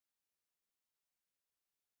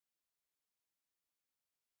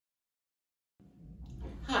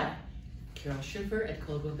Carol Schiffer at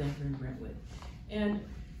Coldwell Banker in Brentwood. And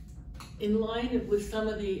in line with some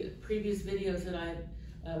of the previous videos that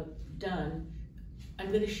I've done, I'm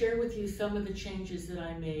going to share with you some of the changes that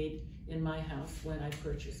I made in my house when I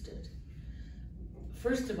purchased it.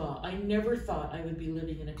 First of all, I never thought I would be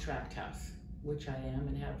living in a tract house, which I am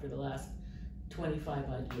and have for the last 25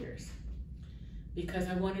 odd years, because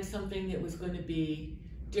I wanted something that was going to be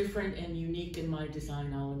different and unique in my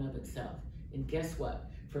design all in of itself. And guess what?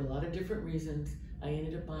 For a lot of different reasons, I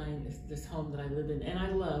ended up buying this home that I live in and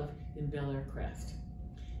I love in Bel Air Crest.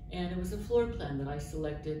 And it was a floor plan that I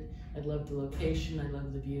selected. I loved the location, I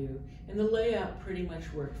loved the view, and the layout pretty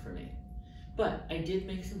much worked for me. But I did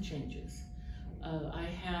make some changes. I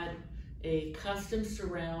had a custom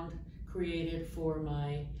surround created for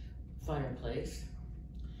my fireplace.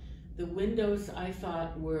 The windows I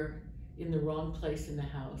thought were in the wrong place in the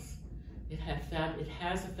house. It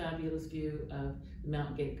has a fabulous view of the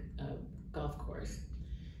Mountain Gate golf course.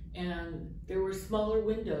 And there were smaller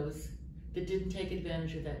windows that didn't take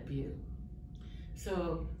advantage of that view.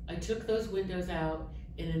 So I took those windows out,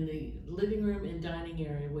 and in the living room and dining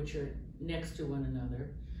area, which are next to one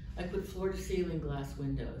another, I put floor-to-ceiling glass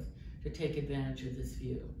windows to take advantage of this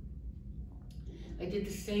view. I did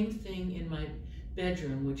the same thing in my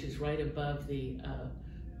bedroom, which is right above the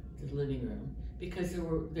living room, because there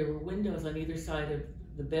were windows on either side of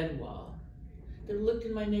the bed wall that looked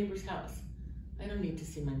in my neighbor's house. I don't need to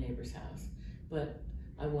see my neighbor's house, but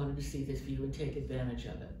I wanted to see this view and take advantage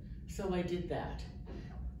of it. So I did that.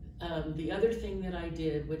 The other thing that I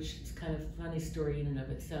did, which is kind of a funny story in and of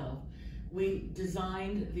itself, we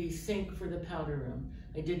designed the sink for the powder room.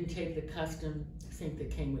 I didn't take the custom sink that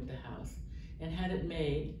came with the house and had it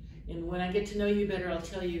made. And when I get to know you better, I'll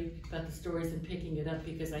tell you about the stories and picking it up,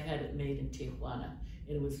 because I had it made in Tijuana.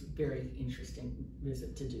 And it was a very interesting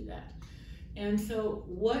visit to do that. And so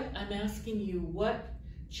what I'm asking you, what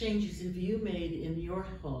changes have you made in your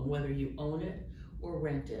home, whether you own it or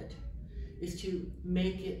rent it, is to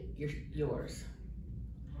make it yours.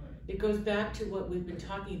 It goes back to what we've been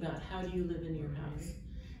talking about. How do you live in your house?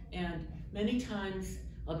 And many times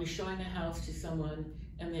I'll be showing a house to someone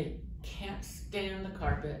and they can't stand the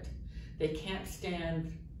carpet. They can't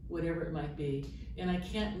stand whatever it might be. And I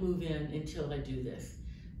can't move in until I do this.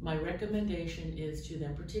 My recommendation is to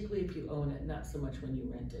them, particularly if you own it, not so much when you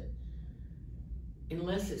rent it.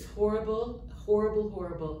 Unless it's horrible, horrible,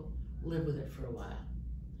 horrible, live with it for a while.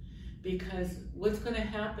 Because what's going to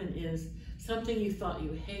happen is something you thought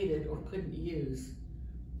you hated or couldn't use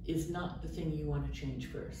is not the thing you want to change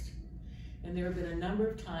first. And there have been a number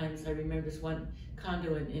of times, I remember this one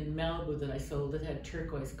condo in Malibu that I sold that had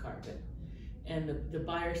turquoise carpet. And the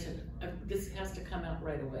buyer said, this has to come out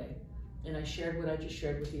right away. And I shared what I just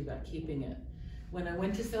shared with you about keeping it. When I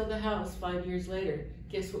went to sell the house 5 years later,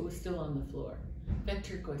 guess what was still on the floor? That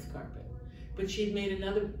turquoise carpet. But she'd made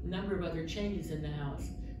another number of other changes in the house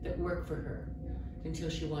that worked for her until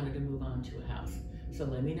she wanted to move on to a house. So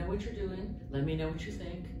let me know what you're doing. Let me know what you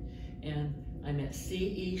think. And I'm at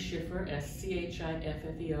CESchiffer,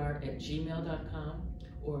 SCHIFFER @gmail.com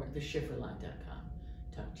or theschifferline.com.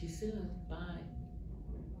 Talk to you soon. Bye.